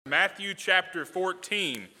Matthew chapter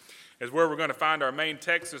 14 is where we're going to find our main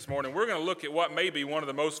text this morning. We're going to look at what may be one of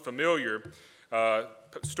the most familiar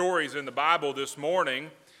stories in the Bible this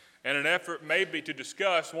morning, in an effort maybe to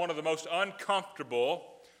discuss one of the most uncomfortable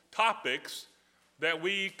topics that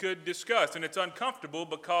we could discuss. And it's uncomfortable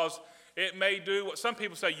because it may do what some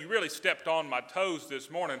people say, you really stepped on my toes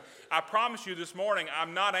this morning. I promise you this morning,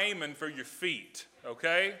 I'm not aiming for your feet,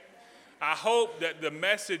 okay? I hope that the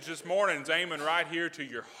message this morning is aiming right here to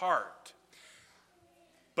your heart.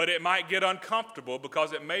 But it might get uncomfortable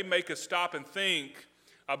because it may make us stop and think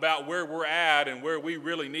about where we're at and where we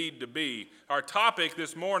really need to be. Our topic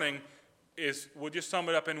this morning is, we'll just sum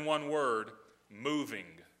it up in one word, moving.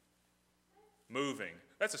 Moving.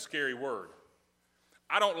 That's a scary word.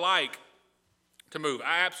 I don't like to move.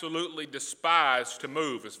 I absolutely despise to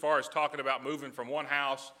move as far as talking about moving from one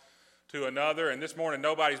house to another. And this morning,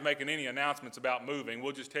 nobody's making any announcements about moving.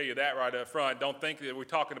 We'll just tell you that right up front. Don't think that we're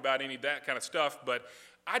talking about any of that kind of stuff, but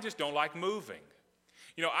I just don't like moving.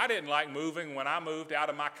 You know, I didn't like moving when I moved out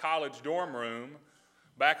of my college dorm room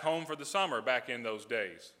back home for the summer back in those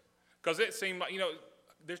days. Because it seemed like,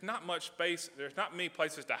 there's not much space, there's not many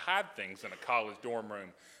places to hide things in a college dorm room.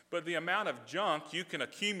 But the amount of junk you can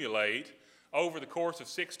accumulate over the course of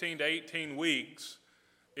 16 to 18 weeks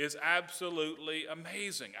is absolutely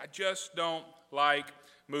amazing. I just don't like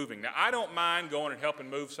moving. Now, I don't mind going and helping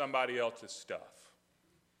move somebody else's stuff.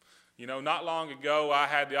 Not long ago, I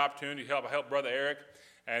had the opportunity to help Brother Eric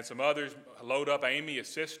and some others load up Amy, his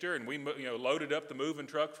sister, and we loaded up the moving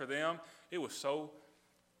truck for them. It was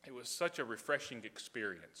such a refreshing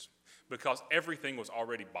experience because everything was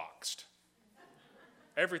already boxed.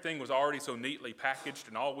 Everything was already so neatly packaged,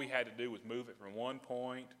 and all we had to do was move it from one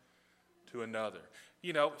point to another.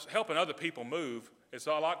 Helping other people move is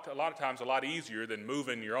a lot of times a lot easier than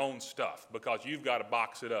moving your own stuff because you've got to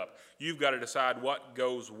box it up. You've got to decide what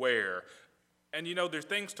goes where. And there's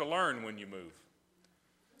things to learn when you move.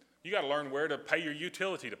 You got to learn where to pay your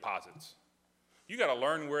utility deposits. You got to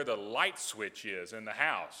learn where the light switch is in the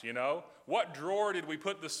house, What drawer did we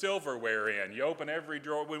put the silverware in? You open every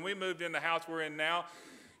drawer. When we moved in the house we're in now,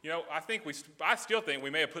 I still think we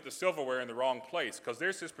may have put the silverware in the wrong place because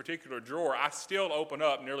there's this particular drawer I still open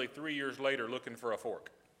up nearly 3 years later looking for a fork.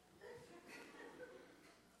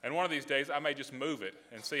 And one of these days I may just move it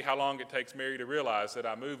and see how long it takes Mary to realize that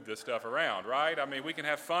I moved this stuff around, right? I mean, we can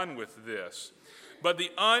have fun with this. But the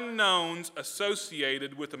unknowns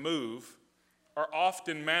associated with a move are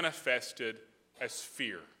often manifested as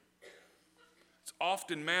fear. It's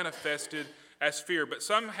often manifested as fear, but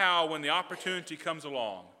somehow when the opportunity comes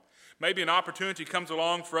along, maybe an opportunity comes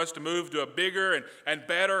along for us to move to a bigger and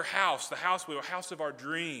better house, the house of our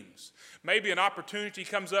dreams. Maybe an opportunity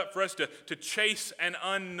comes up for us to chase an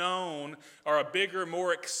unknown or a bigger,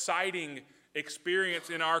 more exciting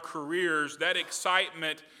experience in our careers. That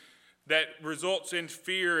excitement that results in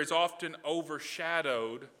fear is often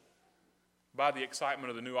overshadowed by the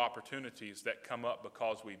excitement of the new opportunities that come up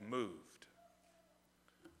because we've moved.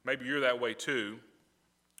 Maybe you're that way too,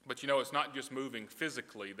 but it's not just moving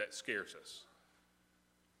physically that scares us.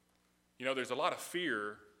 There's a lot of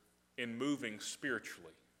fear in moving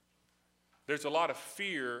spiritually. There's a lot of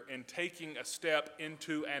fear in taking a step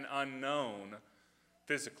into an unknown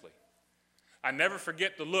physically. I never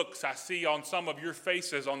forget the looks I see on some of your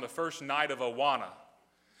faces on the first night of Awana,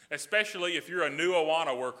 especially if you're a new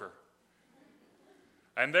Awana worker.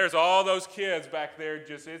 And there's all those kids back there,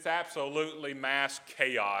 it's absolutely mass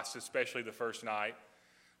chaos, especially the first night.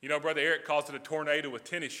 Brother Eric calls it a tornado with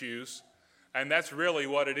tennis shoes, and that's really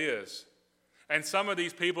what it is. And some of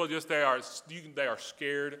these people they are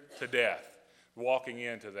scared to death walking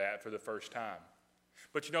into that for the first time.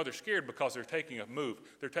 But they're scared because they're taking a move.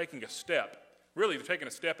 They're taking a step. Really, they're taking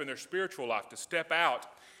a step in their spiritual life to step out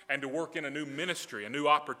and to work in a new ministry, a new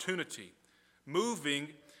opportunity. Moving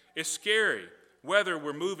is scary, whether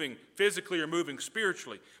we're moving physically or moving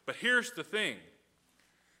spiritually. But here's the thing.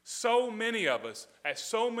 So many of us, at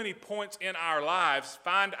so many points in our lives,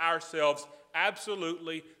 find ourselves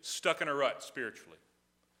absolutely stuck in a rut spiritually.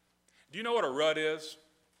 Do you know what a rut is?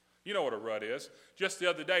 You know what a rut is. Just the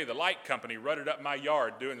other day, the light company rutted up my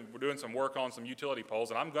yard doing some work on some utility poles,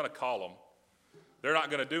 and I'm going to call them. They're not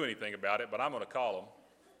going to do anything about it, but I'm going to call them.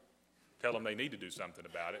 Tell them they need to do something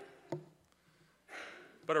about it.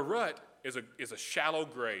 But a rut is a shallow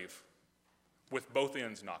grave with both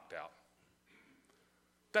ends knocked out.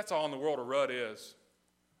 That's all in the world a rut is.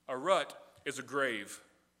 A rut is a grave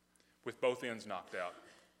with both ends knocked out.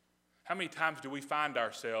 How many times do we find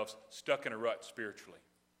ourselves stuck in a rut spiritually?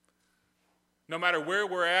 No matter where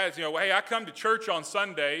we're at, hey, I come to church on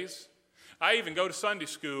Sundays. I even go to Sunday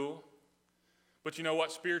school. But you know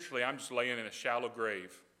what? Spiritually, I'm just laying in a shallow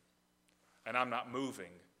grave, and I'm not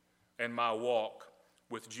moving in my walk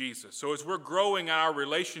with Jesus. So as we're growing our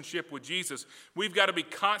relationship with Jesus, we've got to be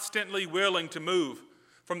constantly willing to move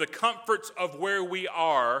from the comforts of where we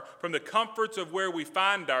are, from the comforts of where we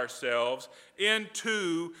find ourselves,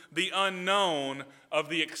 into the unknown of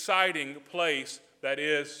the exciting place that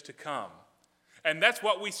is to come. And that's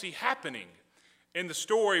what we see happening in the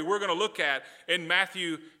story we're going to look at in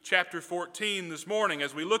Matthew chapter 14 this morning.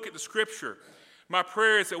 As we look at the scripture, my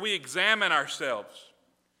prayer is that we examine ourselves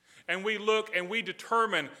and we look and we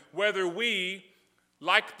determine whether we,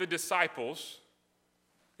 like the disciples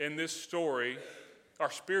in this story,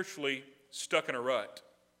 are spiritually stuck in a rut.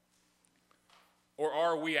 Or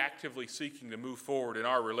are we actively seeking to move forward in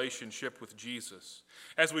our relationship with Jesus?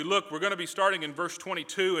 As we look, we're going to be starting in verse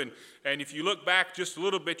 22, and if you look back just a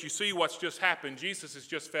little bit, you see what's just happened. Jesus has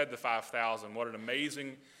just fed the 5,000. What an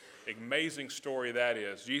amazing story that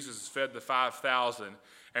is. Jesus has fed the 5,000,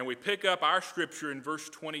 and we pick up our scripture in verse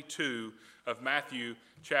 22 of Matthew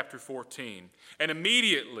chapter 14. And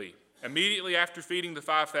immediately after feeding the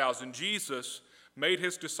 5,000, Jesus made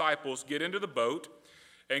his disciples get into the boat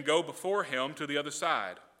and go before him to the other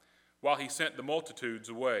side, while he sent the multitudes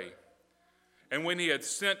away. And when he had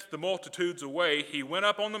sent the multitudes away, he went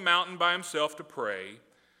up on the mountain by himself to pray.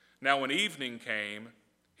 Now when evening came,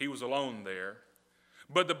 he was alone there.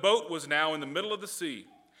 But the boat was now in the middle of the sea,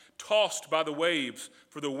 tossed by the waves,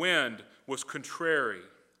 for the wind was contrary.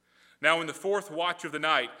 Now in the fourth watch of the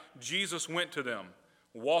night, Jesus went to them,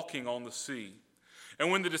 walking on the sea. And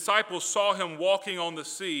when the disciples saw him walking on the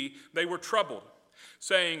sea, they were troubled,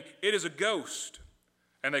 saying, "It is a ghost."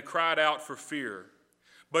 And they cried out for fear.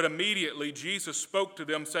 But immediately Jesus spoke to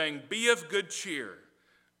them, saying, "Be of good cheer.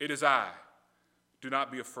 It is I. Do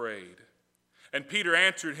not be afraid." And Peter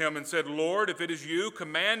answered him and said, "Lord, if it is you,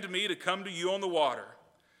 command me to come to you on the water."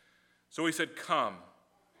 So he said, "Come."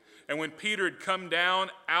 And when Peter had come down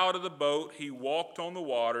out of the boat, he walked on the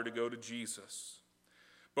water to go to Jesus.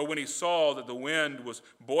 But when he saw that the wind was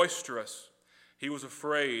boisterous, he was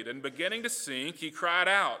afraid, and beginning to sink, he cried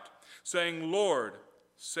out, saying, "Lord,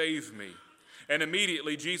 save me." And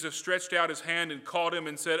immediately Jesus stretched out his hand and caught him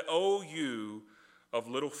and said, "O you of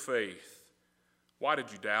little faith, why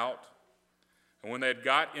did you doubt?" And when they had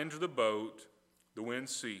got into the boat, the wind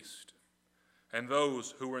ceased. And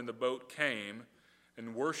those who were in the boat came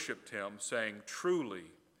and worshiped him, saying,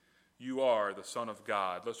 "Truly, you are the Son of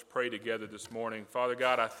God." Let's pray together this morning. Father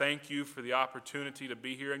God, I thank you for the opportunity to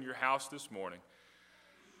be here in your house this morning.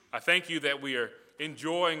 I thank you that we are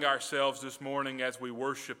enjoying ourselves this morning as we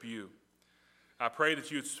worship you. I pray that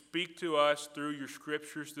you would speak to us through your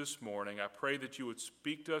scriptures this morning. I pray that you would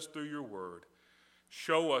speak to us through your word.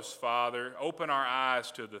 Show us, Father, open our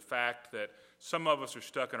eyes to the fact that some of us are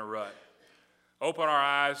stuck in a rut. Open our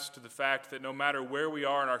eyes to the fact that no matter where we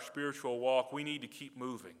are in our spiritual walk, we need to keep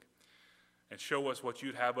moving. And show us what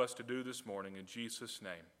you'd have us to do this morning. In Jesus'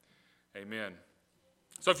 name, amen.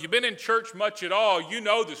 So if you've been in church much at all, you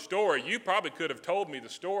know the story. You probably could have told me the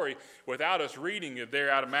story without us reading it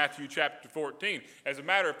there out of Matthew chapter 14. As a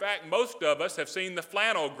matter of fact, most of us have seen the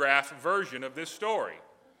flannel graph version of this story.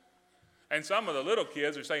 And some of the little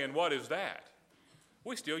kids are saying, "What is that?"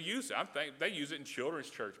 We still use it. I think they use it in children's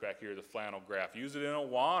church back here, the flannel graph. Use it in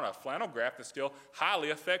Awana. Flannel graph is still highly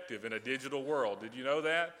effective in a digital world. Did you know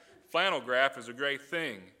that? Flannel graph is a great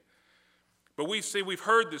thing. But we've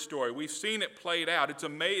heard this story. We've seen it played out. It's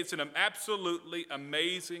an absolutely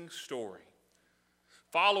amazing story.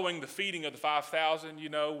 Following the feeding of the 5,000,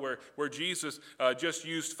 where Jesus just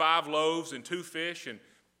used 5 loaves and 2 fish, and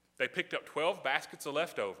they picked up 12 baskets of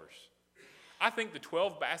leftovers. I think the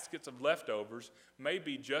 12 baskets of leftovers may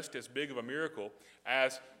be just as big of a miracle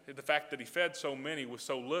as the fact that he fed so many with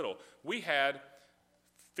so little. We had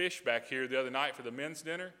fish back here the other night for the men's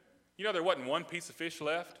dinner. There wasn't one piece of fish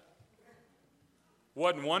left.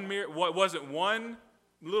 Wasn't one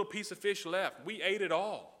little piece of fish left. We ate it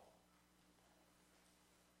all.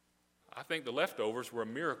 I think the leftovers were a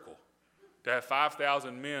miracle, to have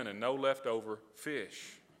 5,000 men and no leftover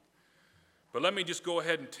fish. But let me just go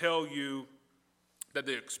ahead and tell you that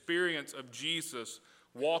the experience of Jesus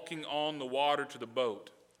walking on the water to the boat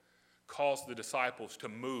caused the disciples to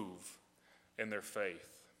move in their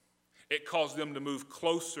faith. It caused them to move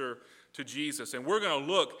closer to Jesus. And we're going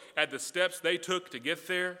to look at the steps they took to get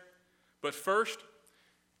there. But first,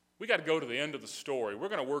 we got to go to the end of the story. We're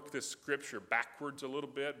going to work this scripture backwards a little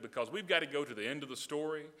bit, because we've got to go to the end of the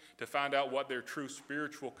story to find out what their true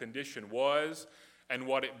spiritual condition was and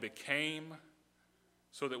what it became,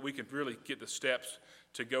 so that we can really get the steps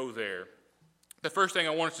to go there. The first thing I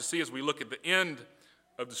want us to see as we look at the end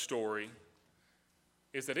of the story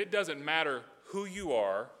is that it doesn't matter who you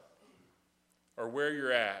are or where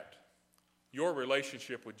you're at. Your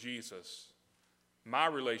relationship with Jesus, my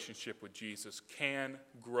relationship with Jesus, can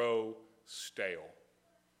grow stale.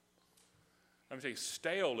 Let me tell you,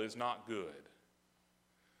 stale is not good.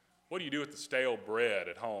 What do you do with the stale bread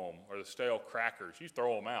at home or the stale crackers? You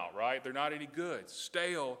throw them out, right? They're not any good.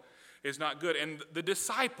 Stale is not good. And the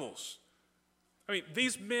disciples,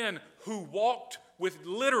 these men who walked with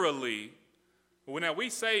literally, now we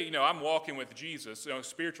say, I'm walking with Jesus,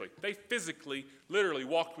 spiritually. They physically, literally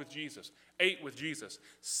walked with Jesus, ate with Jesus,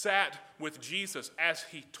 sat with Jesus as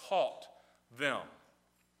he taught them.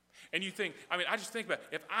 And you think, I just think about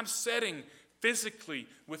it. If I'm sitting physically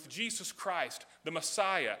with Jesus Christ, the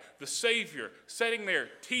Messiah, the Savior, sitting there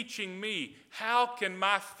teaching me, how can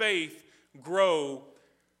my faith grow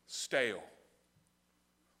stale?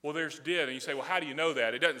 Well, there's did. And you say, well, how do you know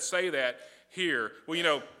that? It doesn't say that here.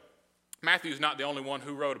 Well, Matthew's not the only one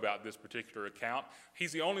who wrote about this particular account.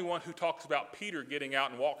 He's the only one who talks about Peter getting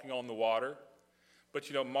out and walking on the water. But,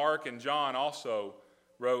 Mark and John also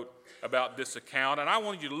wrote about this account. And I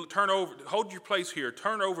want you to hold your place here,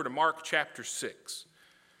 turn over to Mark chapter 6.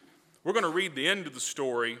 We're going to read the end of the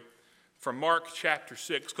story from Mark chapter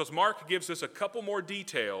 6, because Mark gives us a couple more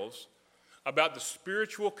details about the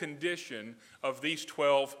spiritual condition of these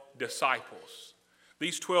 12 disciples,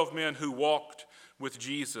 these 12 men who walked with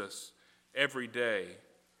Jesus every day.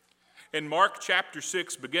 In Mark chapter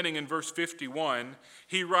 6, beginning in verse 51,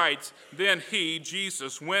 he writes, "Then he,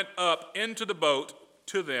 Jesus, went up into the boat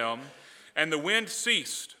to them, and the wind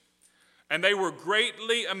ceased, and they were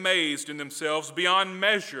greatly amazed in themselves beyond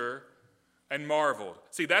measure and marveled."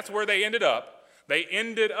 See, that's where they ended up. They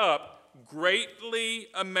ended up greatly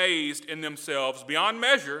amazed in themselves beyond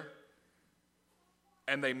measure,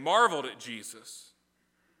 and they marveled at Jesus.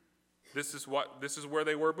 This is where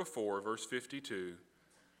they were before, verse 52.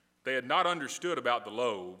 They had not understood about the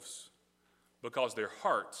loaves because their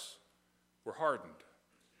hearts were hardened.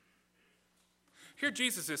 Here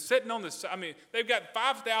Jesus is sitting on this, they've got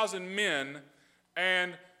 5,000 men,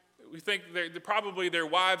 and we think they're probably their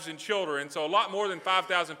wives and children, so a lot more than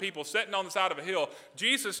 5,000 people sitting on the side of a hill.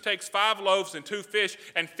 Jesus takes 5 loaves and 2 fish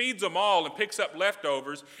and feeds them all and picks up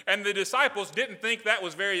leftovers, and the disciples didn't think that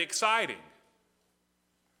was very exciting.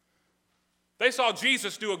 They saw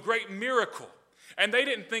Jesus do a great miracle, and they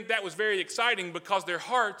didn't think that was very exciting because their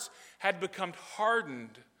hearts had become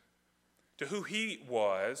hardened to who he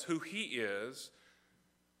was, who he is,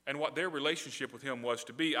 and what their relationship with him was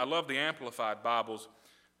to be. I love the Amplified Bible's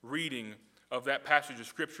reading of that passage of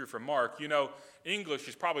Scripture from Mark. English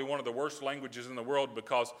is probably one of the worst languages in the world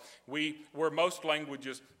because where most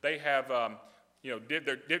languages, they have,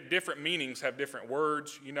 different meanings, have different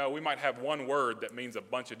words. We might have one word that means a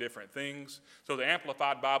bunch of different things. So the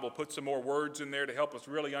Amplified Bible puts some more words in there to help us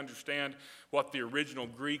really understand what the original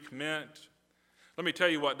Greek meant. Let me tell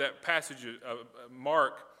you what that passage of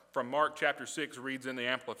Mark, from Mark chapter 6, reads in the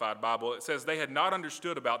Amplified Bible. It says, "They had not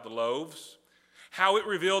understood about the loaves, how it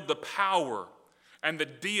revealed the power and the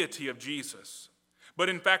deity of Jesus. But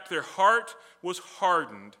in fact, their heart was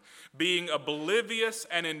hardened, being oblivious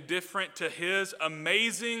and indifferent to his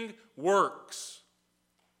amazing works."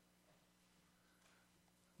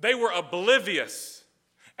 They were oblivious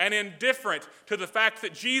and indifferent to the fact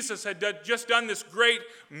that Jesus had just done this great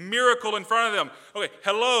miracle in front of them. Okay,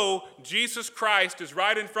 hello, Jesus Christ is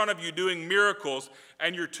right in front of you doing miracles,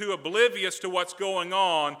 and you're too oblivious to what's going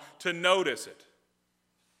on to notice it.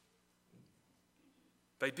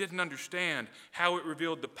 They didn't understand how it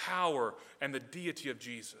revealed the power and the deity of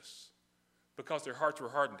Jesus because their hearts were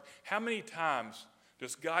hardened. How many times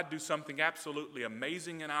does God do something absolutely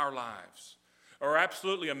amazing in our lives, or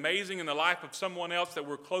absolutely amazing in the life of someone else that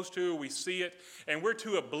we're close to, we see it, and we're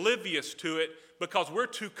too oblivious to it because we're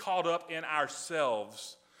too caught up in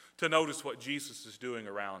ourselves to notice what Jesus is doing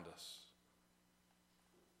around us?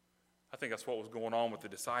 I think that's what was going on with the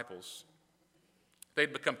disciples.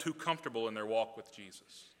 They'd become too comfortable in their walk with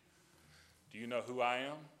Jesus. Do you know who I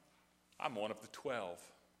am? I'm one of the 12.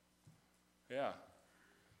 Yeah.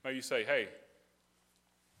 Maybe you say, "Hey,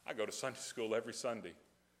 I go to Sunday school every Sunday.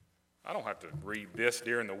 I don't have to read this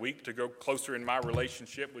during the week to go closer in my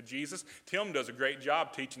relationship with Jesus. Tim does a great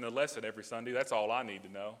job teaching the lesson every Sunday. That's all I need to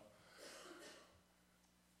know."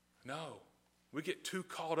 No. We get too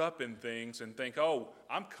caught up in things and think, "Oh,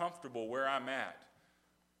 I'm comfortable where I'm at."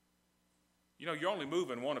 You're only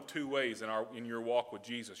moving one of 2 ways in your walk with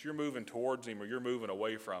Jesus. You're moving towards him or you're moving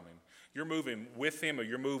away from him. You're moving with him or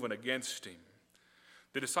you're moving against him.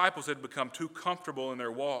 The disciples had become too comfortable in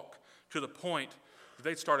their walk to the point that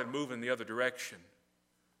they'd started moving the other direction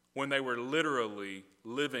when they were literally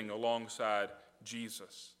living alongside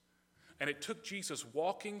Jesus. And it took Jesus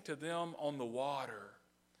walking to them on the water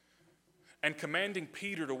and commanding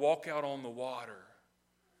Peter to walk out on the water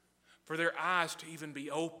for their eyes to even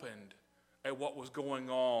be opened at what was going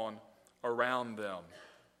on around them.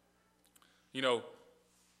 You know,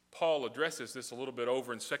 Paul addresses this a little bit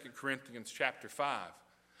over in 2 Corinthians chapter 5.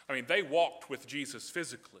 I mean, they walked with Jesus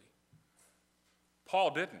physically.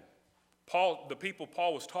 Paul didn't. The people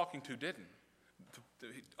Paul was talking to didn't.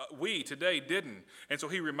 We today didn't. And so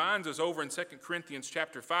he reminds us over in 2 Corinthians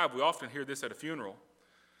chapter 5, we often hear this at a funeral.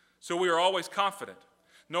 So we are always confident,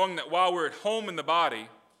 knowing that while we're at home in the body,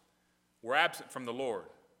 we're absent from the Lord.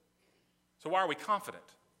 So why are we confident?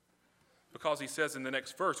 Because he says in the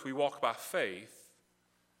next verse, we walk by faith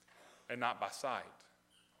and not by sight.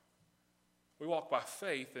 We walk by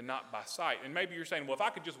faith and not by sight. And maybe you're saying, well, if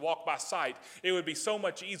I could just walk by sight, it would be so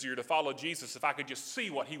much easier to follow Jesus if I could just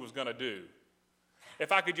see what he was going to do.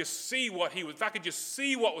 If I could just see if I could just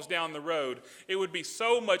see what was down the road, it would be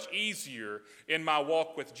so much easier in my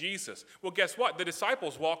walk with Jesus. Well, guess what? The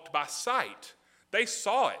disciples walked by sight. They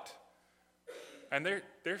saw it. And their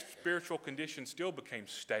spiritual condition still became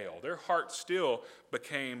stale. Their heart still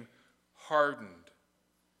became hardened.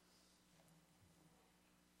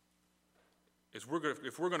 If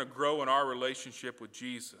we're going to grow in our relationship with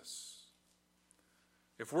Jesus,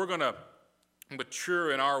 if we're going to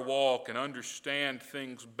mature in our walk and understand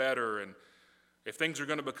things better, and if things are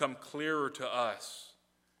going to become clearer to us,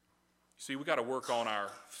 see, we got to work on our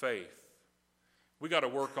faith. We got to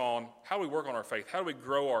work on, how do we work on our faith? How do we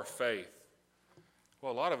grow our faith?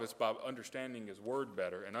 Well, a lot of it's by understanding his word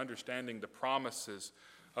better and understanding the promises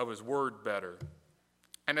of his word better.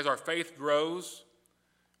 And as our faith grows,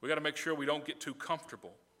 we got to make sure we don't get too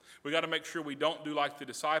comfortable. We got to make sure we don't do like the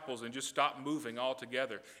disciples and just stop moving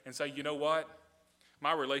altogether and say, you know what?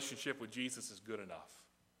 My relationship with Jesus is good enough.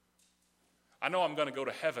 I know I'm going to go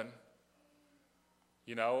to heaven,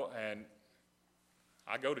 and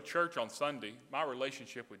I go to church on Sunday. My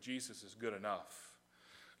relationship with Jesus is good enough.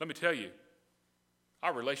 Let me tell you,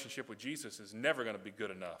 our relationship with Jesus is never going to be good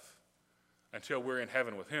enough until we're in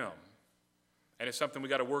heaven with him. And it's something we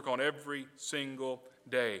got to work on every single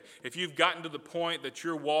day. If you've gotten to the point that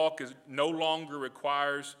your walk no longer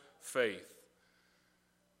requires faith,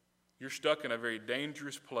 you're stuck in a very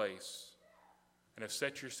dangerous place and have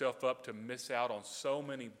set yourself up to miss out on so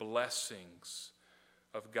many blessings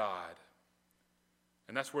of God.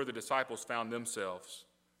 And that's where the disciples found themselves.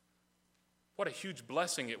 What a huge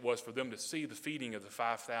blessing it was for them to see the feeding of the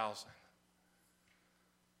 5,000.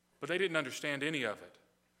 But they didn't understand any of it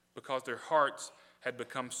because their hearts had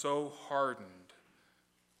become so hardened.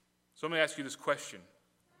 So let me ask you this question.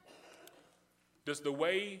 Does the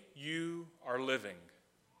way you are living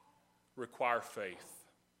require faith?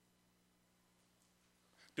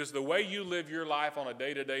 Does the way you live your life on a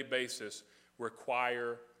day-to-day basis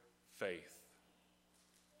require faith?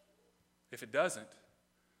 If it doesn't,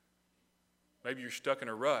 maybe you're stuck in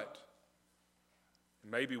a rut.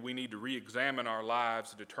 Maybe we need to re-examine our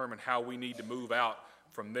lives to determine how we need to move out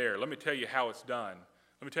from there. Let me tell you how it's done.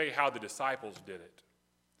 Let me tell you how the disciples did it.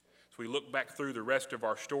 So we look back through the rest of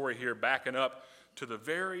our story here, backing up to the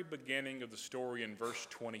very beginning of the story in verse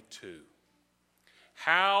 22.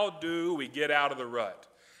 How do we get out of the rut?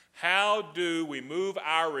 How do we move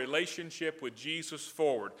our relationship with Jesus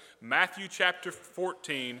forward? Matthew chapter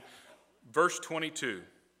 14, verse 22.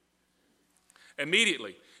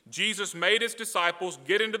 Immediately, Jesus made his disciples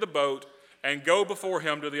get into the boat and go before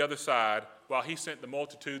him to the other side while he sent the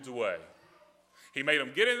multitudes away. He made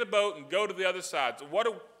them get in the boat and go to the other side.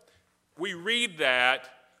 So we read that,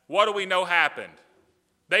 what do we know happened?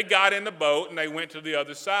 They got in the boat and they went to the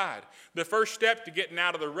other side. The first step to getting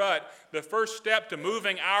out of the rut, the first step to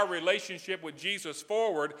moving our relationship with Jesus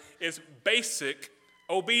forward is basic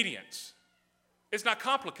obedience. It's not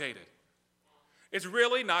complicated. It's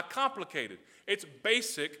really not complicated. It's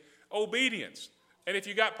basic obedience. And if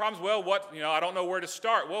you got problems, well, I don't know where to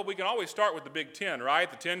start. Well, we can always start with the Big Ten, right?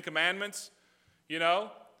 The 10 Commandments,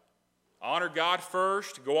 honor God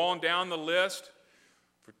first, go on down the list.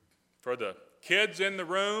 For the kids in the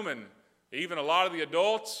room and even a lot of the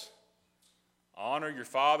adults, honor your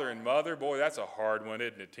father and mother. Boy, that's a hard one,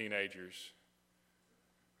 isn't it, teenagers?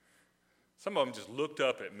 Some of them just looked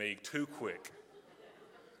up at me too quick.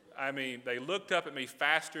 I mean, they looked up at me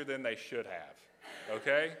faster than they should have,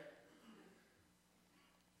 okay?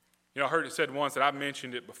 I heard it said once, and I've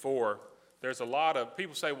mentioned it before, there's a lot of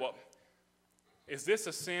people say, well, is this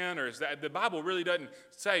a sin or is that? The Bible really doesn't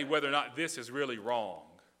say whether or not this is really wrong.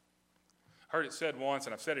 I heard it said once,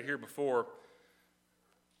 and I've said it here before,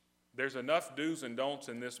 There's enough do's and don'ts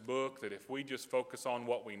in this book that if we just focus on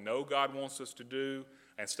what we know God wants us to do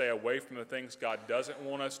and stay away from the things God doesn't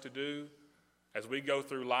want us to do, as we go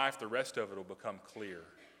through life, the rest of it will become clear.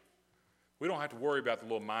 We don't have to worry about the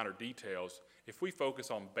little minor details if we focus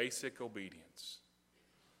on basic obedience.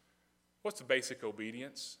 What's the basic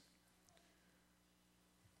obedience?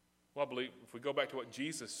 Well, I believe if we go back to what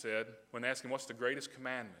Jesus said when asking what's the greatest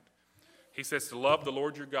commandment, he says to love the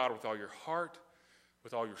Lord your God with all your heart,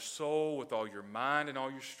 with all your soul, with all your mind, and all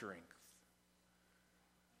your strength.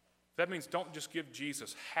 That means don't just give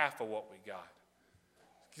Jesus half of what we got.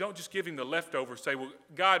 Don't just give him the leftovers. Say, well,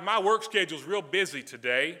 God, my work schedule's real busy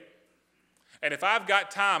today, and if I've got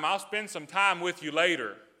time, I'll spend some time with you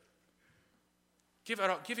later. Give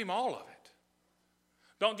him all of it.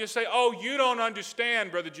 Don't just say, oh, you don't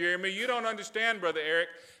understand, Brother Jeremy. You don't understand, Brother Eric,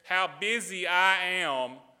 how busy I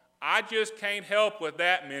am. I just can't help with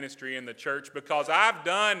that ministry in the church because I've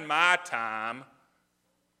done my time.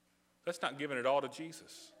 That's not giving it all to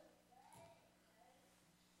Jesus.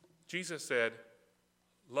 Jesus said,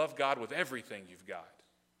 love God with everything you've got,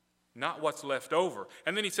 not what's left over.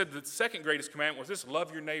 And then he said the second greatest commandment was this: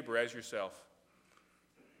 love your neighbor as yourself.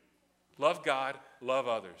 Love God, love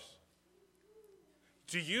others.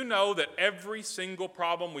 Do you know that every single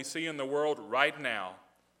problem we see in the world right now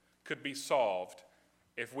could be solved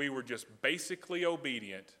if we were just basically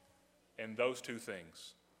obedient in those two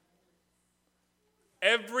things?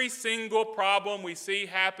 Every single problem we see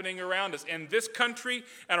happening around us in this country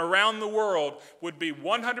and around the world would be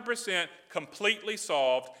 100% completely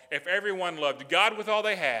solved if everyone loved God with all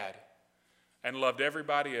they had and loved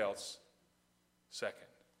everybody else second.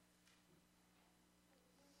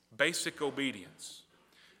 Basic obedience.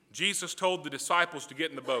 Jesus told the disciples to get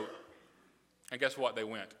in the boat, and guess what? They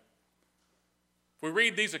went. If we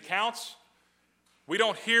read these accounts, we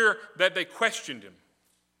don't hear that they questioned him.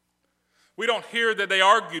 We don't hear that they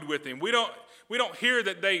argued with him. We don't hear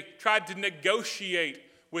that they tried to negotiate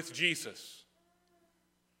with Jesus.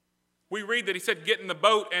 We read that he said, get in the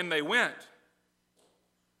boat, and they went.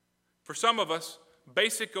 For some of us,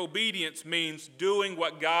 basic obedience means doing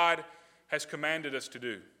what God has commanded us to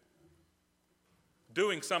do.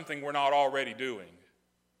 Doing something we're not already doing.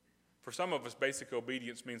 For some of us, basic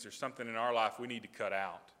obedience means there's something in our life we need to cut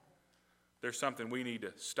out. There's something we need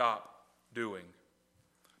to stop doing.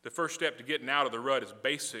 The first step to getting out of the rut is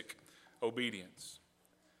basic obedience.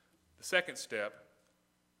 The second step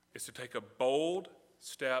is to take a bold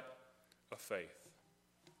step of faith.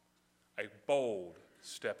 A bold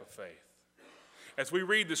step of faith. As we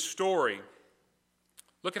read this story,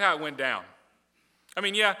 look at how it went down. I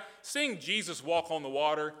mean, yeah, seeing Jesus walk on the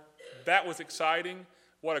water, that was exciting.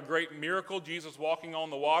 What a great miracle, Jesus walking on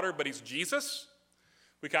the water, but he's Jesus.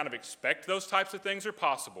 We kind of expect those types of things are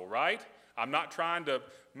possible, right? I'm not trying to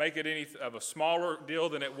make it any of a smaller deal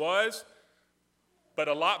than it was, but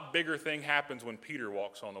a lot bigger thing happens when Peter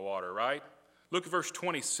walks on the water, right? Look at verse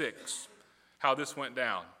 26, how this went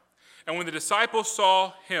down. And when the disciples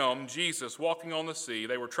saw him, Jesus, walking on the sea,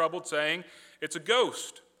 they were troubled, saying, it's a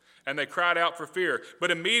ghost. And they cried out for fear.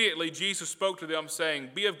 But immediately Jesus spoke to them,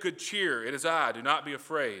 saying, be of good cheer, it is I, do not be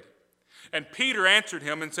afraid. And Peter answered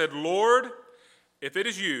him and said, Lord, if it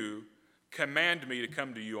is you, command me to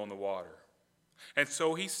come to you on the water. And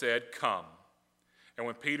so he said, come. And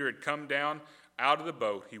when Peter had come down out of the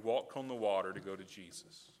boat, he walked on the water to go to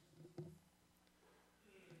Jesus.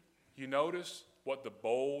 You notice what the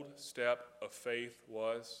bold step of faith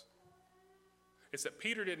was? It's that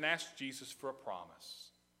Peter didn't ask Jesus for a promise.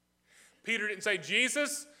 Peter didn't say,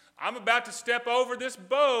 Jesus, I'm about to step over this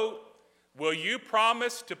boat. Will you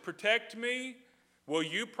promise to protect me? Will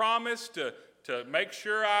you promise to make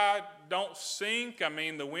sure I don't sink? I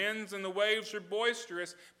mean, the winds and the waves are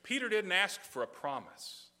boisterous. Peter didn't ask for a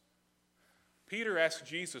promise. Peter asked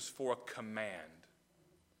Jesus for a command.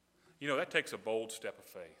 You know, that takes a bold step of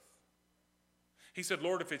faith. He said,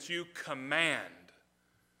 Lord, if it's you, command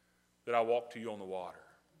that I walk to you on the water.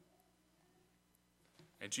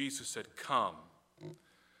 And Jesus said, come.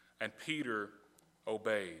 And Peter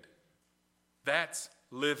obeyed. That's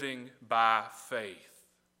living by faith.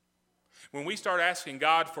 When we start asking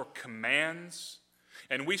God for commands,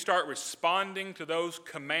 and we start responding to those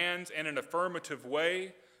commands in an affirmative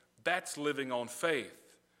way, that's living on faith.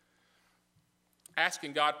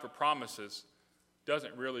 Asking God for promises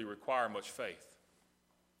doesn't really require much faith.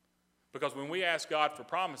 Because when we ask God for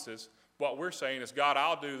promises, what we're saying is, God,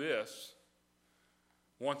 I'll do this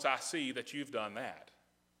once I see that you've done that.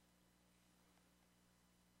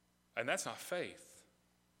 And that's not faith.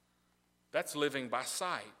 That's living by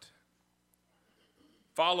sight.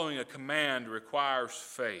 Following a command requires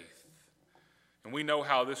faith. And we know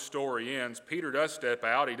how this story ends. Peter does step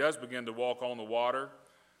out. He does begin to walk on the water.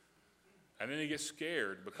 And then he gets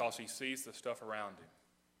scared because he sees the stuff around him.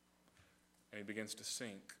 And he begins to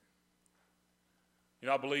sink. You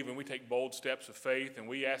know, I believe when we take bold steps of faith and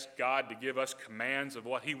we ask God to give us commands of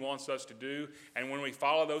what he wants us to do, and when we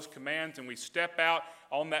follow those commands and we step out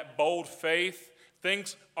on that bold faith,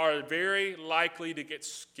 things are very likely to get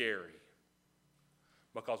scary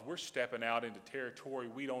because we're stepping out into territory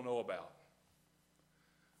we don't know about.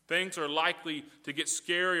 Things are likely to get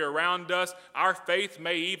scary around us. Our faith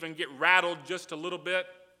may even get rattled just a little bit.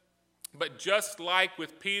 But just like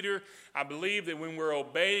with Peter, I believe that when we're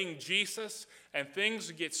obeying Jesus and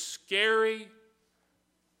things get scary,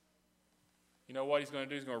 you know what he's going to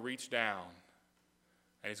do? He's going to reach down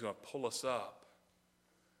and he's going to pull us up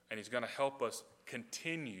and he's going to help us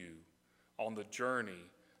continue on the journey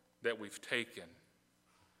that we've taken.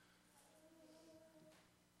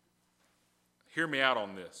 Hear me out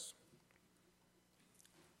on this.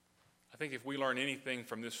 I think if we learn anything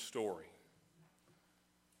from this story,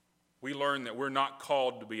 we learn that we're not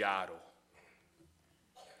called to be idle.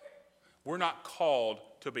 We're not called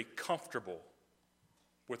to be comfortable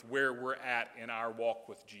with where we're at in our walk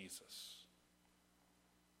with Jesus.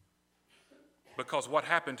 Because what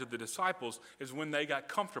happened to the disciples is when they got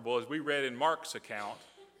comfortable, as we read in Mark's account,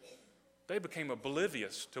 they became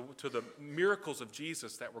oblivious to the miracles of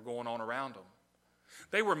Jesus that were going on around them.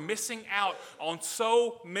 They were missing out on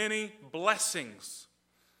so many blessings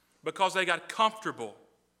because they got comfortable.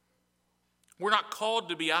 We're not called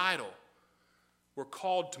to be idle. We're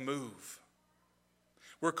called to move.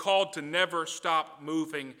 We're called to never stop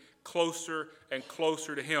moving closer and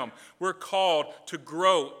closer to him. We're called to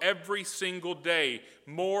grow every single day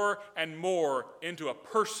more and more into a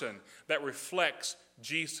person that reflects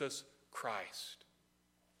Jesus Christ.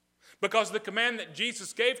 Because the command that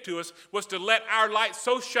Jesus gave to us was to let our light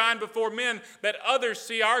so shine before men that others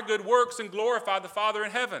see our good works and glorify the Father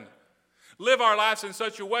in heaven. Live our lives in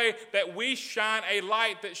such a way that we shine a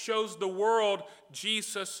light that shows the world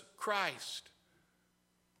Jesus Christ.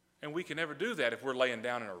 And we can never do that if we're laying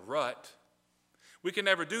down in a rut. We can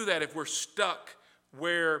never do that if we're stuck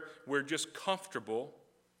where we're just comfortable.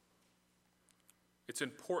 It's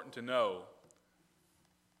important to know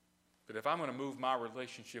that if I'm going to move my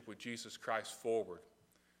relationship with Jesus Christ forward,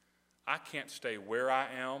 I can't stay where I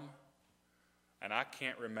am and I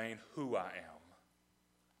can't remain who I am.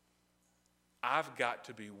 I've got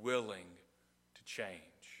to be willing to change.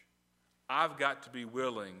 I've got to be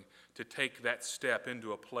willing to take that step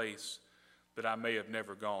into a place that I may have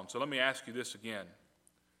never gone. So let me ask you this again.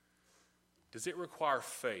 Does it require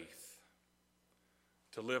faith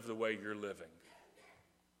to live the way you're living?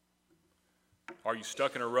 Are you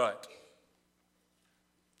stuck in a rut?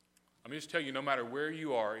 Let me just tell you, no matter where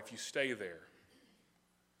you are, if you stay there,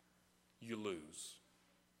 you lose.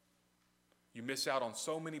 You miss out on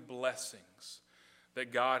so many blessings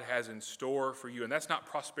that God has in store for you. And that's not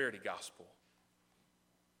prosperity gospel.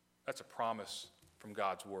 That's a promise from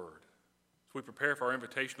God's word. As we prepare for our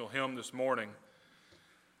invitational hymn this morning,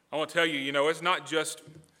 I want to tell you, it's not just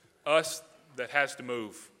us that has to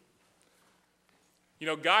move.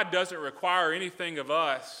 God doesn't require anything of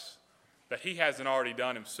us that he hasn't already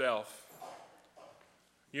done himself.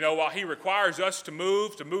 While he requires us to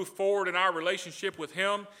move forward in our relationship with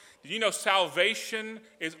him, salvation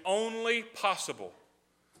is only possible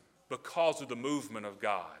because of the movement of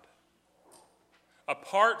God.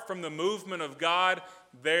 Apart from the movement of God,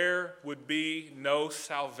 there would be no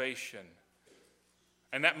salvation.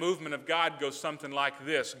 And that movement of God goes something like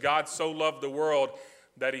this. God so loved the world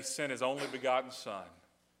that he sent his only begotten Son.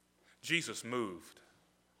 Jesus moved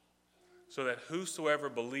so that whosoever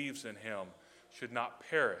believes in him should not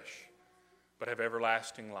perish, but have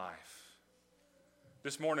everlasting life.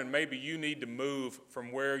 This morning, maybe you need to move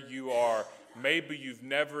from where you are. Maybe you've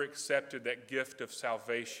never accepted that gift of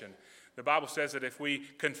salvation. The Bible says that if we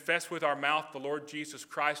confess with our mouth the Lord Jesus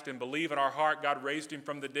Christ and believe in our heart God raised him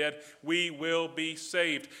from the dead, we will be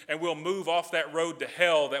saved. And we'll move off that road to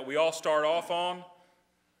hell that we all start off on,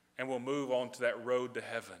 and we'll move on to that road to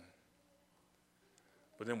heaven.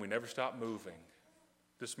 But then we never stop moving.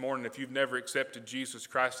 This morning, if you've never accepted Jesus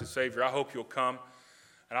Christ as Savior, I hope you'll come.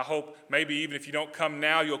 And I hope maybe even if you don't come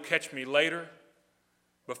now, you'll catch me later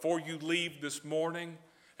before you leave this morning,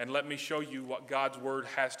 and let me show you what God's word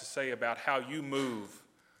has to say about how you move.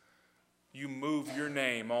 You move your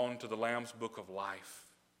name onto the Lamb's Book of Life.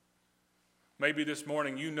 Maybe this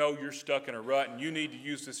morning you know you're stuck in a rut and you need to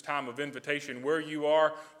use this time of invitation where you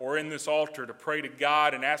are or in this altar to pray to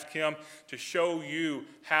God and ask Him to show you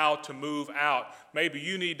how to move out. Maybe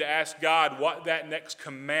you need to ask God what that next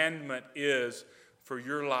commandment is for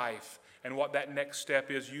your life and what that next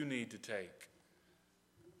step is you need to take.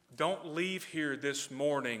 Don't leave here this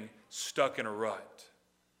morning stuck in a rut.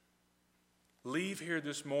 Leave here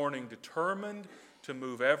this morning determined to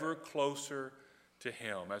move ever closer to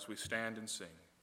Him as we stand and sing.